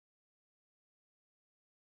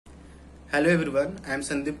Hello everyone, I am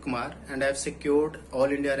Sandeep Kumar and I have secured All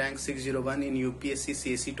India rank 601 in UPSC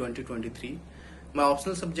CSE 2023. My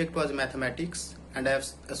optional subject was mathematics and I have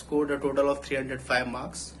scored a total of 305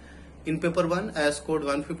 marks. In paper 1 I have scored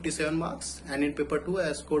 157 marks and in paper 2 I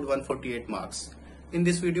have scored 148 marks. In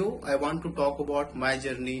this video I want to talk about my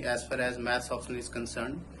journey as far as maths optional is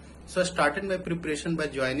concerned. So I started my preparation by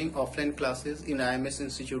joining offline classes in IMS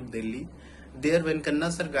Institute Delhi. There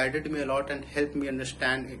Venkanna Sir guided me a lot and helped me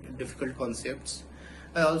understand difficult concepts.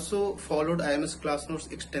 I also followed IMS class notes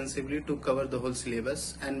extensively to cover the whole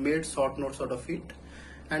syllabus and made short notes out of it.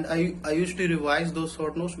 And I used to revise those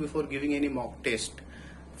short notes before giving any mock test.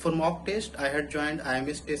 For mock test, I had joined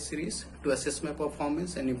IMS test series to assess my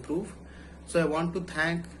performance and improve. So I want to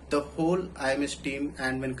thank the whole IMS team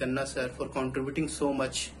and Venkanna Sir for contributing so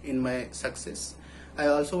much in my success. I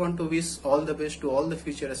also want to wish all the best to all the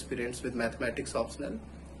future aspirants with mathematics optional.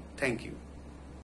 Thank you.